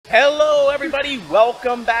Hello everybody,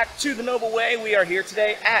 welcome back to the Noble Way. We are here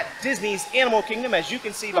today at Disney's Animal Kingdom. As you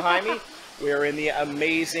can see behind me, we are in the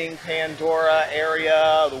amazing Pandora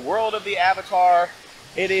area, the world of the Avatar.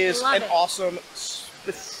 It is awesome,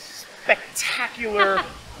 spectacular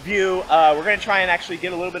view. We're going to try and actually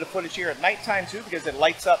get a little bit of footage here at nighttime too because it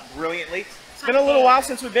lights up brilliantly. It's been a little while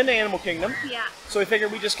since we've been to Animal Kingdom. Yeah. So we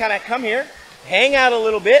figured we just kind of come here, hang out a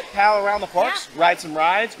little bit, pal around the parks, ride some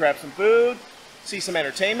rides, grab some food, see some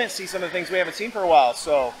entertainment, see some of the things we haven't seen for a while.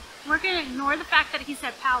 So we're going to ignore the fact that he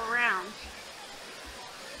said pal around.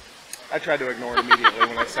 I tried to ignore it immediately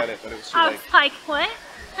when I said it, but it was too late. I was like, what?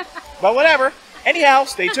 But whatever. Anyhow,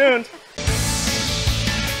 stay tuned.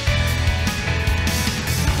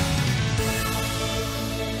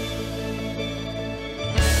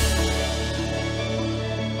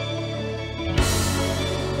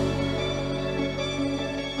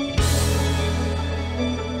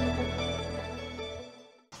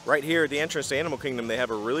 Right here at the entrance to Animal Kingdom, they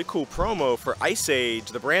have a really cool promo for Ice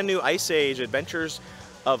Age, the brand new Ice Age Adventures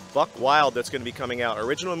of Buck Wild that's going to be coming out.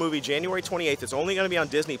 Original movie January 28th. It's only going to be on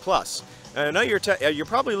Disney+. And I know you're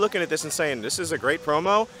probably looking at this and saying, this is a great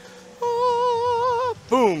promo. Oh,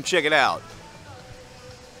 boom, check it out.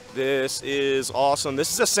 This is awesome.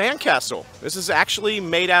 This is a sand castle. This is actually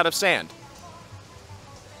made out of sand.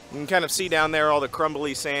 You can kind of see down there all the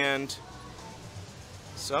crumbly sand.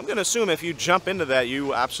 So I'm going to assume if you jump into that,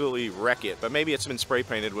 you absolutely wreck it. But maybe it's been spray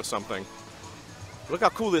painted with something. Look how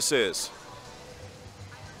cool this is.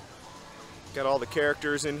 Got all the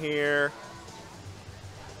characters in here.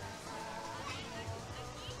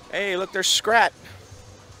 Hey, look, there's Scrat.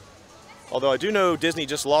 Although I do know Disney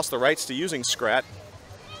just lost the rights to using Scrat.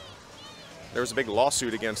 There was a big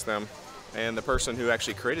lawsuit against them. And the person who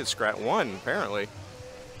actually created Scrat won, apparently.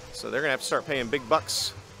 So they're going to have to start paying big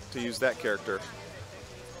bucks to use that character.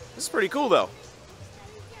 This is pretty cool, though.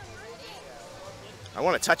 I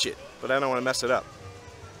want to touch it, but I don't want to mess it up.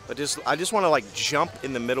 I just want to like jump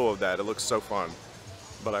in the middle of that. It looks so fun,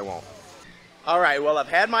 but I won't. All right, well, I've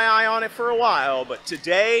had my eye on it for a while, but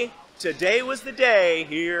today was the day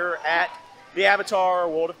here at the Avatar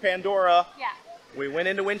World of Pandora. Yeah. We went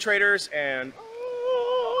into Wind Traders and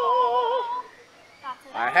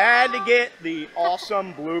I had to get the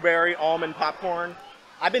awesome blueberry almond popcorn.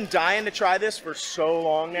 I've been dying to try this for so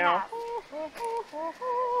long now.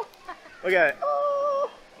 Look at it.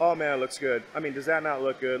 Oh man, it looks good. I mean, does that not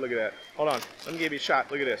look good? Look at that. Hold on. Let me give you a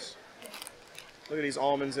shot. Look at this. Look at these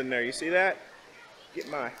almonds in there. You see that?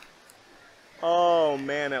 Get my... Oh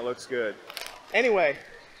man, that looks good. Anyway,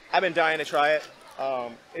 I've been dying to try it.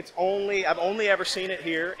 I've only ever seen it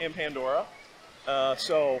here in Pandora.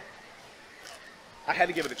 So I had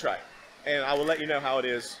to give it a try. And I will let you know how it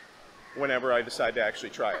is whenever I decide to actually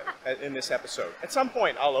try it in this episode. At some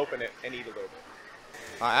point, I'll open it and eat a little bit.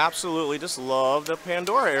 I absolutely just love the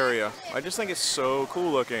Pandora area. I just think it's so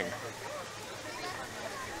cool looking.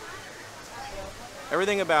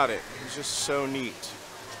 Everything about it is just so neat.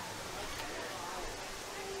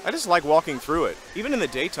 I just like walking through it, even in the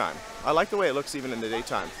daytime. I like the way it looks even in the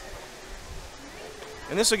daytime.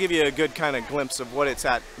 And this will give you a good kind of glimpse of what it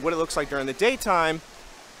looks like during the daytime.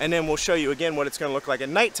 And then we'll show you again what it's going to look like at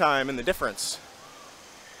nighttime and the difference.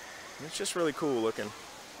 It's just really cool looking.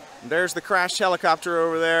 And there's the crashed helicopter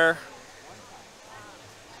over there.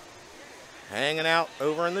 Hanging out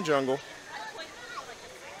over in the jungle.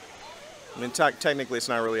 I mean, technically it's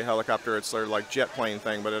not really a helicopter. It's their like jet plane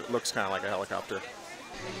thing, but it looks kind of like a helicopter.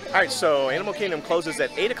 Alright, so Animal Kingdom closes at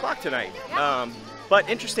 8 o'clock tonight. But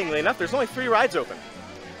interestingly enough, there's only 3 rides open.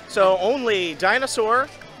 So only Dinosaur,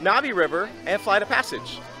 Navi River, and Flight of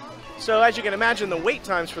Passage. So as you can imagine, the wait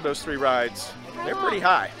times for those 3 rides, they're pretty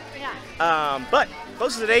high. Yeah. But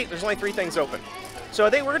closes at 8, there's only 3 things open. So I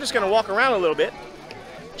think we're just going to walk around a little bit,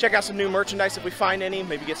 check out some new merchandise if we find any,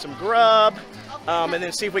 maybe get some grub, and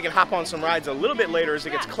then see if we can hop on some rides a little bit later as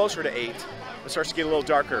it gets closer to 8. It starts to get a little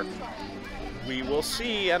darker. We will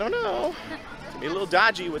see, I don't know. It's be a little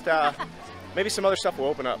dodgy with, maybe some other stuff will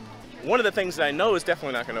open up. One of the things that I know is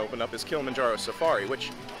definitely not going to open up is Kilimanjaro Safari, which...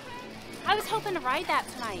 I was hoping to ride that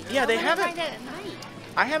tonight. Yeah, they haven't... Ride it at night.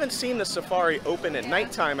 I haven't seen the safari open at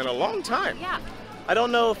nighttime in a long time. Yeah. I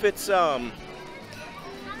don't know if it's, I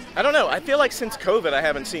don't know. I feel like since COVID, I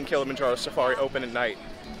haven't seen Kilimanjaro Safari open at night.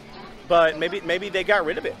 But maybe they got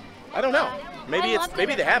rid of it. I don't know. Maybe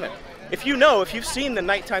they haven't. If you know, if you've seen the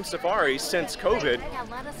nighttime safari since COVID,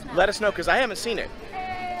 let us know, because I haven't seen it.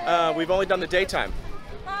 We've only done the daytime.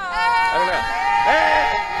 I don't know.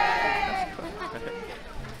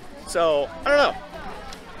 So, I don't know.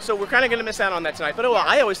 So we're kind of going to miss out on that tonight. But well,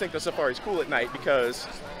 I always think the safari is cool at night because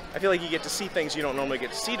I feel like you get to see things you don't normally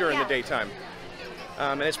get to see during the daytime.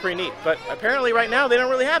 and it's pretty neat. But apparently right now they don't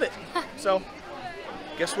really have it. So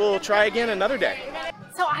guess we'll try again another day.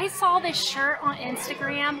 So I saw this shirt on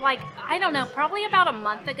Instagram, like, I don't know, probably about a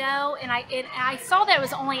month ago, and I saw that it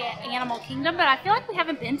was only at Animal Kingdom, but I feel like we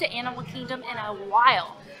haven't been to Animal Kingdom in a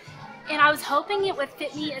while. And I was hoping it would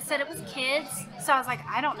fit me. It said it was kids, so I was like,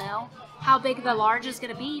 I don't know how big the large is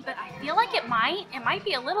going to be, but I feel like it might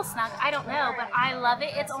be a little snug. I don't know, but I love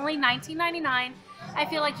it. It's only $19.99. I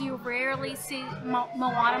feel like you rarely see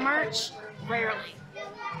Moana merch, rarely.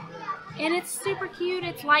 And it's super cute.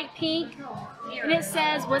 It's light pink. And it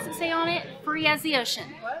says, what's it say on it? Free as the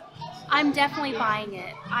ocean. I'm definitely buying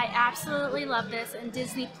it. I absolutely love this. And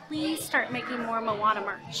Disney, please start making more Moana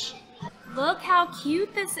merch. Look how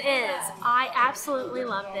cute this is. I absolutely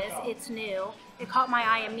love this. It's new. It caught my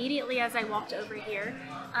eye immediately as I walked over here.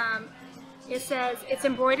 It says it's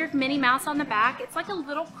embroidered Minnie Mouse on the back. It's like a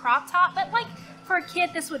little crop top, but like for a kid,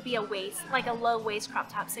 this would be a waist, like a low waist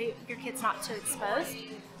crop top, so your kid's not too exposed.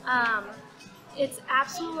 It's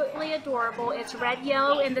absolutely adorable. It's red,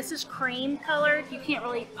 yellow, and this is cream colored. You can't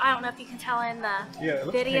really, I don't know if you can tell in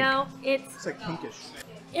the video. Pink. It's like pinkish.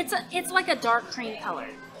 It's like a dark cream color.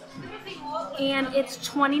 And it's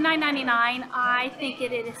 $29.99. I think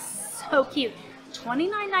it is so cute.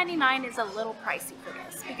 $29.99 is a little pricey for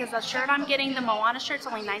this because the shirt I'm getting, the Moana shirt's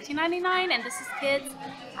only $19.99, and this is kids.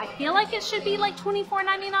 I feel like it should be like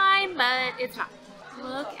 $24.99, but it's not.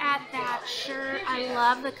 Look at that shirt. I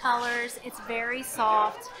love the colors. It's very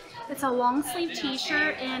soft. It's a long sleeve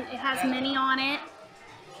t-shirt and it has Minnie on it.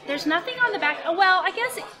 There's nothing on the back. Oh, well, I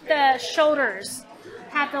guess the shoulders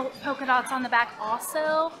have the polka dots on the back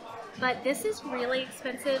also, but this is really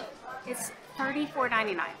expensive. It's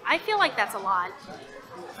 $34.99. I feel like that's a lot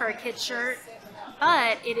for a kid's shirt,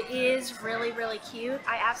 but it is really, really cute.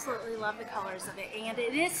 I absolutely love the colors of it, and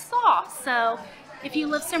it is soft, so if you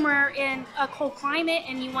live somewhere in a cold climate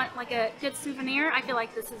and you want like a good souvenir, I feel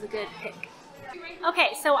like this is a good pick. Okay,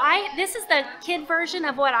 so this is the kid version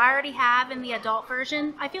of what I already have in the adult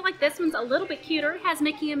version. I feel like this one's a little bit cuter. It has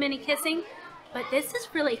Mickey and Minnie kissing, but this is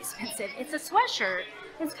really expensive. It's a sweatshirt.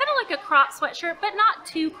 It's kind of like a crop sweatshirt, but not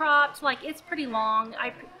too cropped. Like, it's pretty long.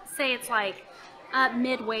 I say it's like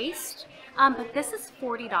mid-waist, but this is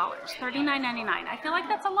 $40, $39.99. I feel like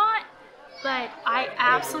that's a lot, but I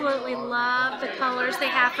absolutely love the colors they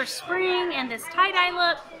have for spring and this tie-dye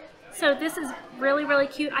look. So this is really, really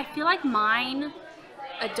cute. I feel like mine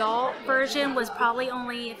adult version was probably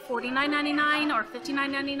only $49.99 or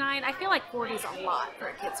 $59.99. I feel like 40 is a lot for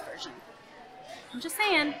a kid's version. I'm just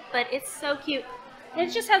saying, but it's so cute.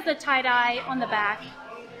 It just has the tie-dye on the back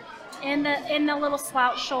and the little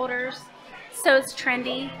slouch shoulders, so it's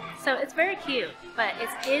trendy. So it's very cute, but it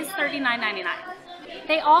is $39.99.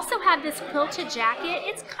 They also have this quilted jacket.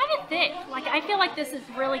 It's kind of thick. Like, I feel like this is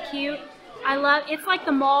really cute. It's like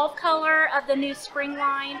the mauve color of the new spring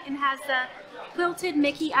line and has the quilted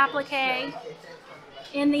Mickey applique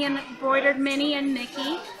and the embroidered Minnie and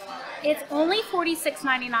Mickey. It's only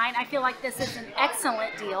 $46.99. I feel like this is an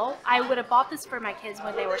excellent deal. I would have bought this for my kids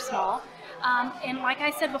when they were small. And like I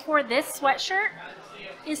said before, this sweatshirt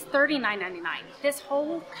is $39.99. This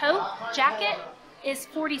whole coat, jacket, is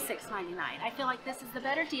 $46.99. I feel like this is the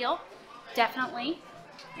better deal, definitely.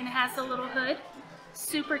 And it has the little hood.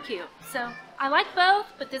 Super cute. So I like both,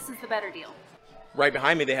 but this is the better deal. Right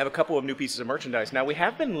behind me, they have a couple of new pieces of merchandise. Now, we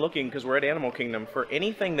have been looking, because we're at Animal Kingdom, for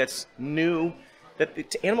anything that's new.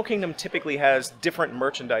 Animal Kingdom typically has different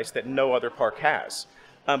merchandise that no other park has.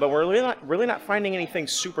 But we're really not finding anything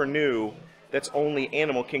super new that's only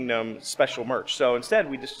Animal Kingdom special merch. So instead,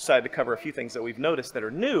 we just decided to cover a few things that we've noticed that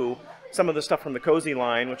are new. Some of the stuff from the Cozy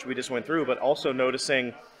line, which we just went through, but also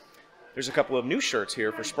noticing there's a couple of new shirts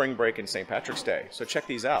here for Spring Break and St. Patrick's Day. So check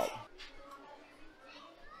these out.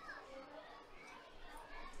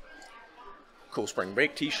 Cool Spring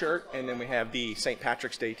Break t-shirt, and then we have the St.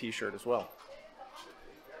 Patrick's Day t-shirt as well.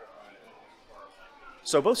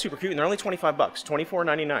 So both super cute, and they're only 25 bucks,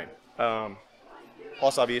 $24.99.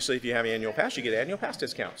 Plus, obviously, if you have an annual pass, you get an annual pass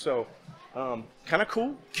discount. So, kind of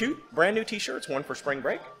cool, cute, brand new t-shirts. One for Spring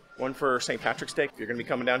Break, one for St. Patrick's Day. If you're going to be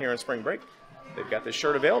coming down here on Spring Break, they've got this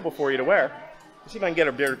shirt available for you to wear. Let's see if I can get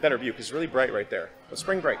a better view, because it's really bright right there. But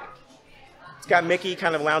Spring Break. It's got Mickey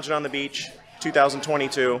kind of lounging on the beach,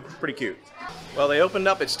 2022. Pretty cute. Well, they opened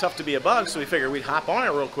up. It's tough to be a bug, so we figured we'd hop on it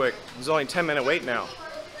real quick. There's only a 10-minute wait now.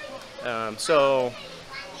 So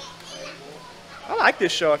I like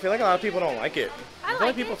this show. I feel like a lot of people don't like it. A lot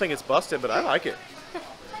of people think it's busted, but I like it.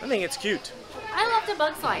 I think it's cute. I love The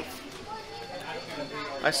Bug's Life.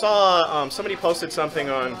 I saw somebody posted something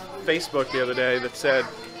on Facebook the other day that said,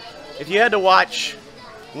 if you had to watch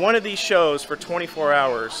one of these shows for 24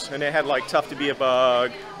 hours, and it had like Tough to Be a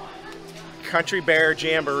Bug, Country Bear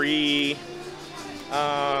Jamboree,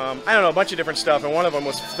 I don't know, a bunch of different stuff, and one of them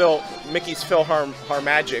was Mickey's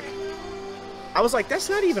PhilharMagic. I was like, that's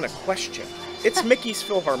not even a question. It's Mickey's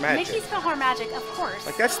PhilharMagic. Mickey's PhilharMagic, of course.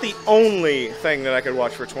 Like, that's the only thing that I could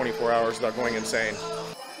watch for 24 hours without going insane.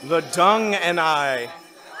 The Dung and I.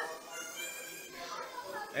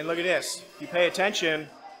 And look at this. If you pay attention,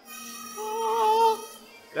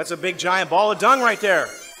 that's a big giant ball of dung right there.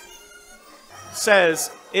 It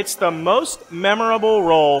says, it's the most memorable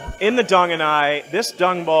role in The Dung and I. This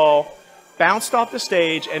dung ball bounced off the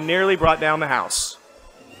stage and nearly brought down the house.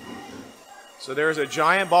 So there's a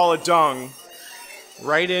giant ball of dung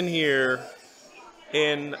right in here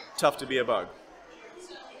in Tough to Be a Bug.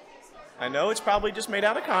 I know it's probably just made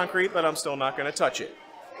out of concrete, but I'm still not going to touch it.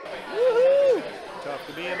 Woohoo! Tough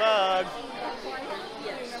to Be a Bug.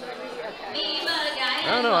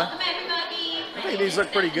 I don't know. I think these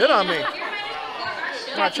look pretty good on me.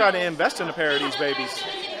 I might try to invest in a pair of these babies.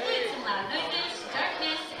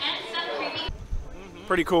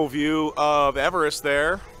 Pretty cool view of Everest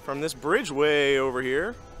there from this bridge way over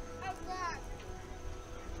here.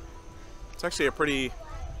 It's actually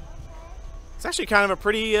kind of a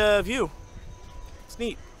pretty view. It's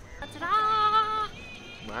neat. All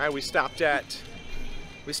right, we stopped at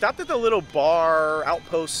the little bar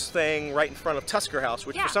outpost thing right in front of Tusker House,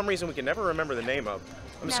 which for some reason we can never remember the name of.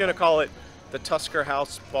 I'm just going to call it the Tusker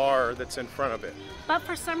House bar that's in front of it. But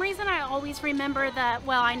for some reason I always remember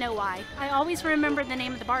well, I know why. I always remember the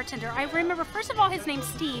name of the bartender. I remember, first of all, his name's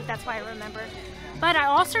Steve, that's why I remember. But I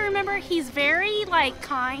also remember he's very like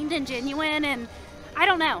kind and genuine, and I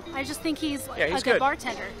don't know. I just think he's a good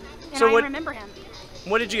bartender. And so I remember him.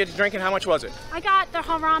 What did you get to drink and how much was it? I got the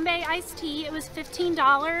Harambe iced tea. It was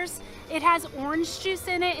 $15. It has orange juice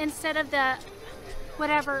in it instead of the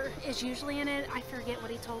whatever is usually in it. I forget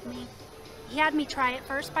what he told me. He had me try it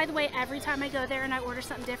first. By the way, every time I go there and I order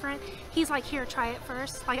something different, he's like, here, try it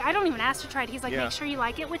first. Like, I don't even ask to try it. He's like, make sure you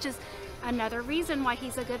like it, which is another reason why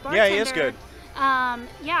he's a good bartender. Yeah, he is good.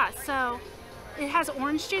 Yeah, so it has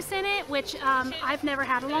orange juice in it, which I've never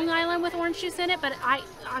had a Long Island with orange juice in it, but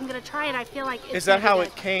I'm going to try it. I feel like it's Is that how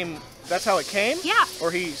it came? That's how it came? Yeah.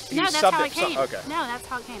 Or he no, that's subbed how it? it came. Okay. No, that's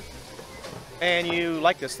how it came. And you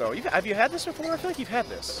like this, though. Have you had this before? I feel like you've had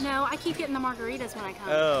this. No, I keep getting the margaritas when I come.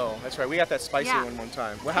 Oh, that's right. We got that spicy one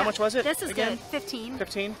time. Well, how much was it? This is again? good. 15.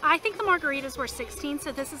 15? I think the margaritas were 16,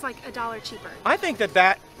 so this is like $1 cheaper. I think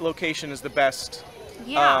that location is the best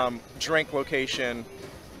drink location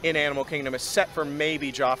in Animal Kingdom, except for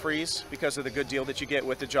maybe Joffrey's, because of the good deal that you get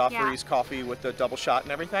with the Joffrey's coffee with the double shot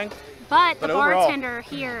and everything. But the bartender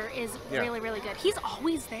here is really, really good. He's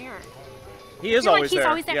always there. He is always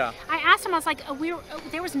there. Yeah. I asked him, I was like,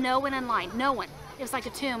 there was no one in line, no one. It was like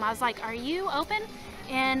a tomb. I was like, are you open?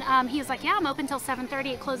 And he was like, yeah, I'm open till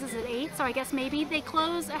 7:30. It closes at 8, so I guess maybe they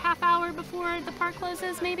close a half hour before the park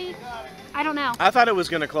closes, maybe? I don't know. I thought it was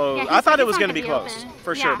going to close. Yeah, I thought it was going to be open. closed,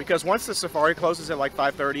 for sure, because once the safari closes at like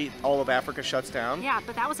 5:30, all of Africa shuts down. Yeah,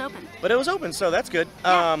 but that was open. But it was open, so that's good.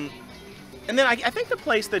 Yeah. And then I think the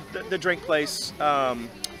place, the drink place, Pongu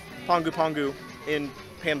Pongu in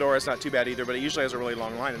Pandora is not too bad either, but it usually has a really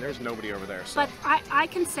long line, and there's nobody over there. So. But I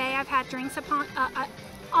can say I've had drinks at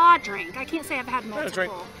drink. I can't say I've had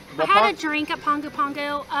multiple. I had a drink at Pongu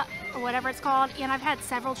Pongu, or whatever it's called, and I've had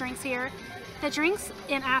several drinks here. The drinks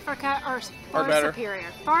in Africa are far superior.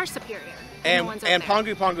 Far superior. And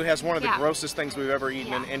Pongu Pongu has one of the grossest things we've ever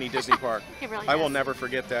eaten in any Disney park. It really I will never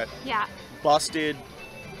forget that. Yeah. Busted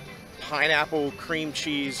pineapple cream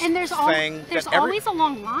cheese and there's thing. There's always a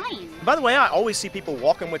long line. By the way, I always see people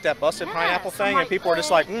walking with that busted pineapple thing, and people are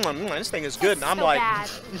just like, this thing is good. And I'm like,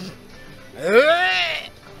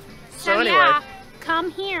 so anyway. Yeah,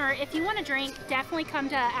 come here. If you want a drink, definitely come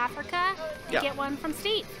to Africa and get one from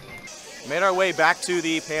Steve. Made our way back to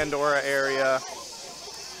the Pandora area.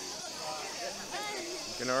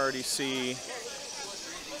 You can already see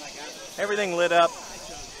everything lit up.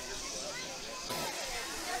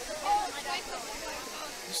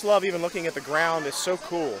 Just love even looking at the ground. It's so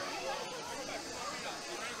cool.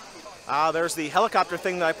 There's the helicopter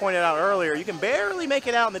thing that I pointed out earlier. You can barely make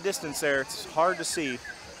it out in the distance there. It's hard to see.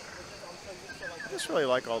 I just really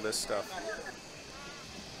like all this stuff.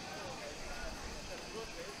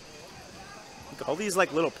 Look at all these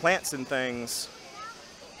like little plants and things.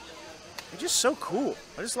 They're just so cool.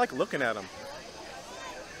 I just like looking at them.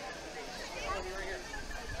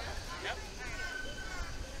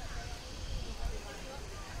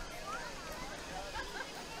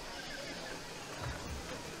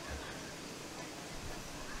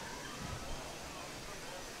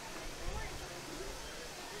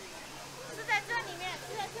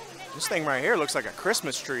 This thing right here looks like a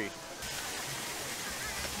Christmas tree.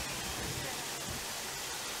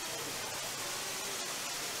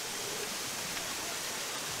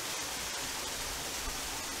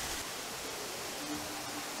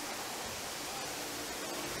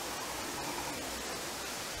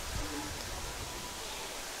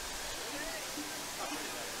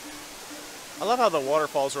 I love how the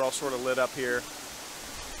waterfalls are all sort of lit up here.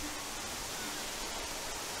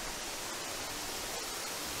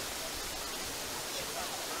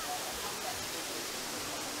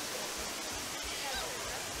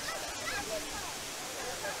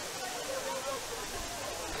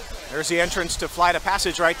 There's the entrance to Flight of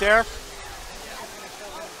Passage right there.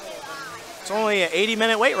 It's only an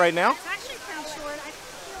 80-minute wait right now. It's actually pretty short. I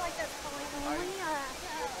feel like that's probably only a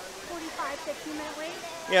 45, 50-minute wait.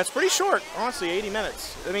 Yeah, it's pretty short. Honestly, 80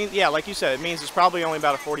 minutes. I mean, yeah, like you said, it means it's probably only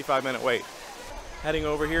about a 45-minute wait. Heading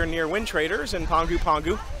over here near Wind Traders in Pongu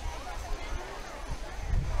Pongu.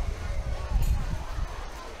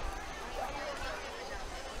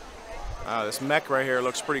 This mech right here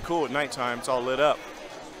looks pretty cool at nighttime. It's all lit up.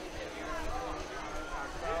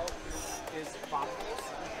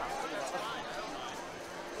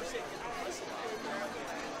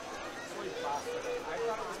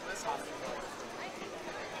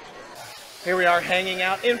 Here we are hanging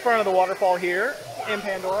out in front of the waterfall here in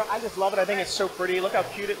Pandora. I just love it. I think it's so pretty. Look how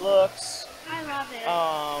cute it looks. I love it.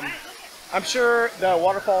 I'm sure the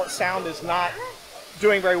waterfall sound is not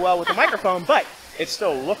doing very well with the microphone, but it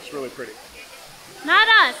still looks really pretty. Not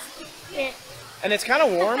us. And it's kind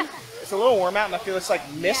of warm. It's a little warm out, and I feel it's like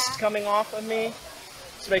mist coming off of me.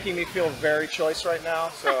 It's making me feel very choice right now,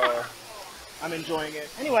 so I'm enjoying it.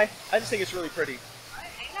 Anyway, I just think it's really pretty.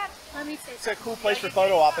 Let me see. It's a cool place for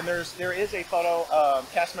photo op, and there is a photo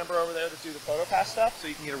cast member over there that do the photo pass stuff, so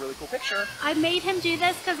you can get a really cool picture. I made him do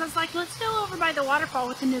this because I was like, let's go over by the waterfall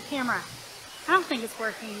with the new camera. I don't think it's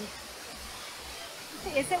working.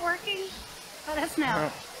 Is it working? Let us know.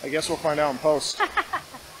 I guess we'll find out in post. I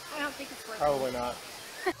don't think it's working. Probably not.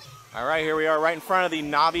 All right, here we are right in front of the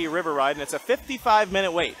Navi River Ride, and it's a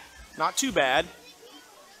 55-minute wait. Not too bad.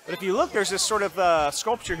 But if you look, there's this sort of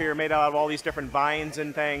sculpture here made out of all these different vines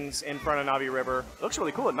and things in front of Navi River. It looks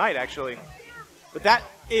really cool at night, actually. But that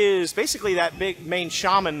is basically that big main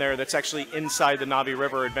shaman there that's actually inside the Navi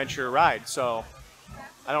River Adventure Ride. So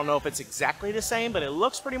I don't know if it's exactly the same, but it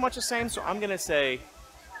looks pretty much the same. So I'm going to say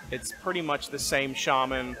it's pretty much the same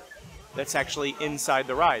shaman that's actually inside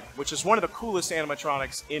the ride, which is one of the coolest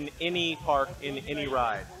animatronics in any park, in any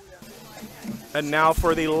ride. And now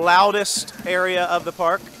for the loudest area of the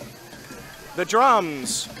park, the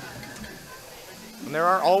drums. And there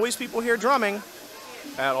are always people here drumming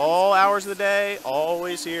at all hours of the day,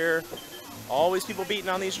 always here, always people beating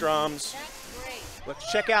on these drums.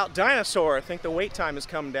 Let's check out Dinosaur. I think the wait time has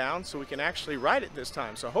come down so we can actually ride it this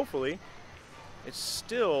time. So hopefully it's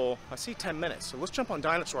still, I see 10 minutes. So let's jump on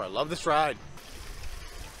Dinosaur. I love this ride.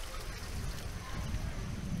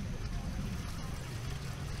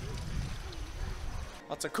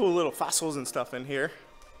 Lots of cool little fossils and stuff in here.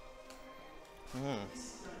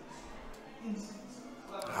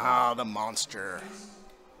 Ah, the monster.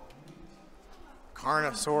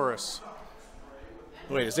 Carnosaurus.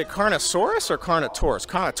 Wait, is it Carnosaurus or Carnotaurus?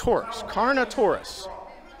 Carnotaurus. Carnotaurus.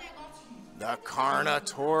 The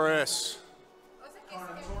Carnotaurus.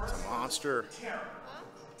 It's a monster.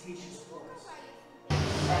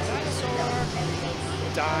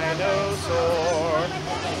 Dinosaur.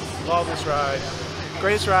 Love this ride.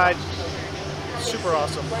 Greatest ride. Super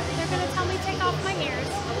awesome. They're going to tell me to take off my ears.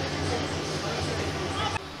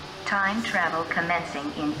 Time travel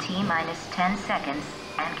commencing in T-minus 10 seconds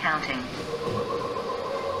and counting.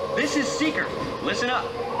 This is Seeker. Listen up.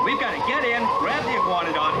 We've got to get in, grab the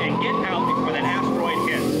iguanodon, and get out before that asteroid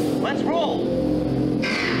hits. Let's roll.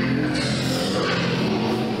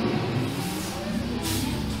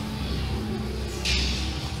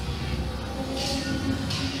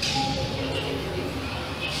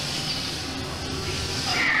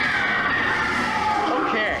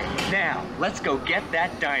 Let's go get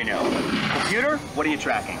that dino. Computer, what are you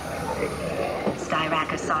tracking?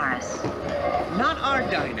 Styracosaurus. Not our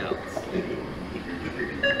dino.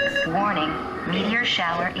 Warning, meteor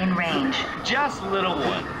shower in range. Just little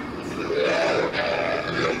one.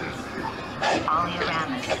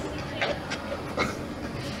 Oleoramus.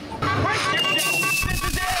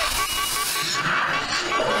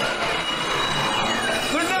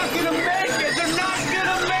 They're not gonna make it! They're not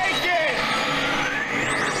gonna make it!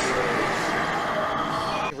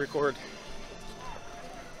 Record.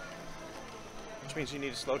 Which means you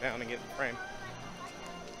need to slow down and get in the frame.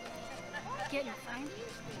 Get in the frame?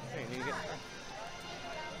 Hey, you need to get in the frame.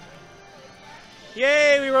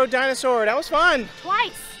 Yay, we rode Dinosaur. That was fun.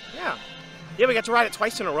 Twice. Yeah. Yeah, we got to ride it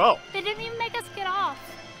twice in a row. They didn't even make us get off.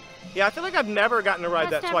 Yeah, I feel like I've never gotten to ride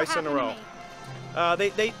That's that never twice in a happened row. to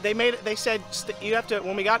me. They made it. They said you have to.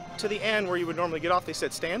 When we got to the end where you would normally get off, they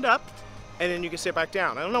said stand up, and then you can sit back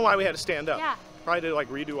down. I don't know why we had to stand up. Yeah. Probably to like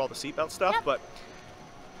redo all the seatbelt stuff, Yep. but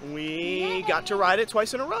we got to ride it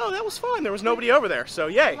twice in a row. That was fun. There was nobody over there, so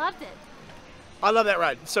yay! Loved it. I love that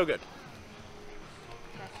ride. It's so good.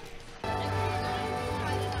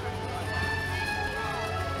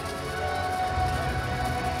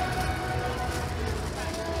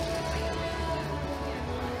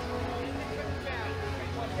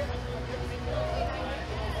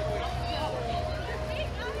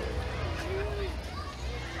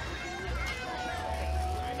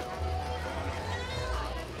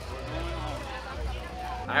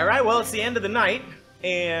 All right, well, it's the end of the night,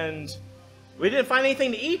 and we didn't find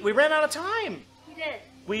anything to eat. We ran out of time. We did.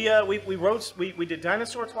 We did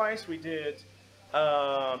Dinosaur twice. We did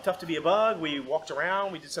Tough to Be a Bug. We walked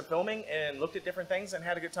around. We did some filming and looked at different things and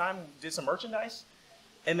had a good time. We did some merchandise,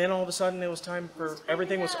 and then all of a sudden it was time for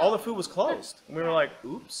everything. All the food was closed, and we were like,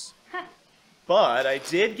 "Oops!" But I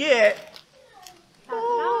did get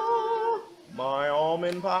my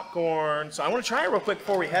almond popcorn, so I want to try it real quick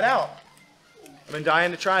before we head out. I've been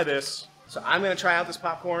dying to try this, so I'm going to try out this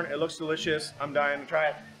popcorn. It looks delicious. I'm dying to try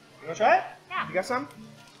it. You want to try it? Yeah. You got some?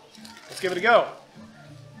 Let's give it a go.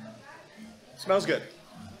 Smells good.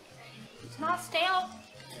 It's not stale.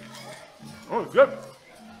 Oh, it's good.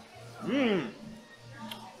 Mmm.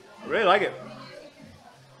 I really like it.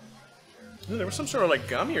 Ooh, there was some sort of like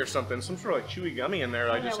gummy or something, some sort of like chewy gummy in there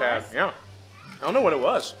that I just had. Yeah. I don't know what it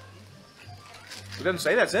was. It doesn't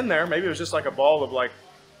say that's in there. Maybe it was just like a ball of like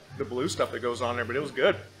the blue stuff that goes on there, but it was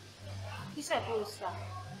good. You said blue stuff.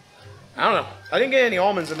 I don't know. I didn't get any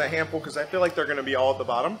almonds in that handful because I feel like they're going to be all at the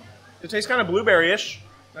bottom. It tastes kind of blueberry-ish,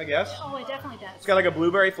 I guess. Oh, it definitely does. It's got like a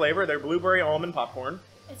blueberry flavor. They're blueberry almond popcorn.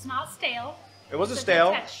 It's not stale. It wasn't It's a good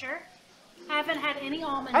stale. texture. I haven't had any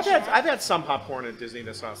almonds I've yet. had some popcorn at Disney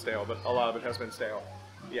that's not stale, but a lot of it has been stale.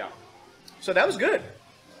 Yeah. So that was good.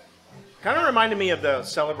 Kind of reminded me of the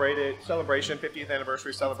celebration, 50th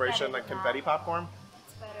anniversary celebration, like than that. confetti popcorn.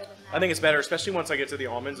 It's better than that. I think it's better, especially once I get to the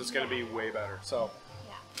almonds. It's going to be way better. So,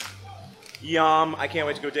 Yeah. yum! I can't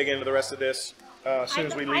wait to go dig into the rest of this as soon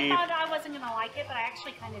as we leave. I thought I wasn't going to like it, but I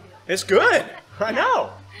actually kind of do. It's good. I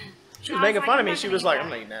know. She was I was making like, fun of I'm me. not She gonna was eat like, that. "I'm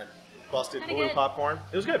not eating that busted Kinda blue good. popcorn."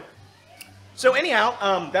 It was good. So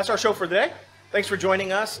anyhow, that's our show for today. Thanks for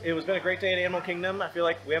joining us. It was been a great day at Animal Kingdom. I feel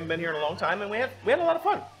like we haven't been here in a long time, and we had a lot of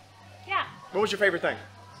fun. Yeah. What was your favorite thing?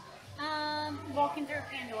 Walking through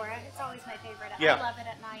Pandora. It's always my favorite. Yeah. I love it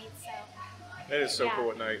at night. So. It is so Yeah.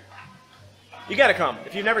 cool at night. You got to come.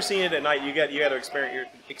 If you've never seen it at night, you got to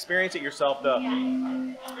experience it yourself.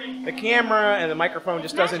 The camera and the microphone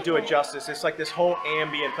just doesn't do it justice. It's like this whole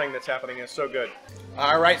ambient thing that's happening. It's so good.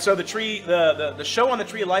 All right, so the show on the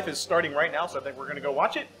Tree of Life is starting right now, so I think we're going to go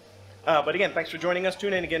watch it. But again, thanks for joining us.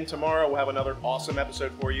 Tune in again tomorrow. We'll have another awesome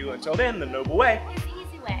episode for you. Until then, the Noble Way. It's the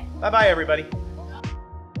easy way. Bye-bye, everybody.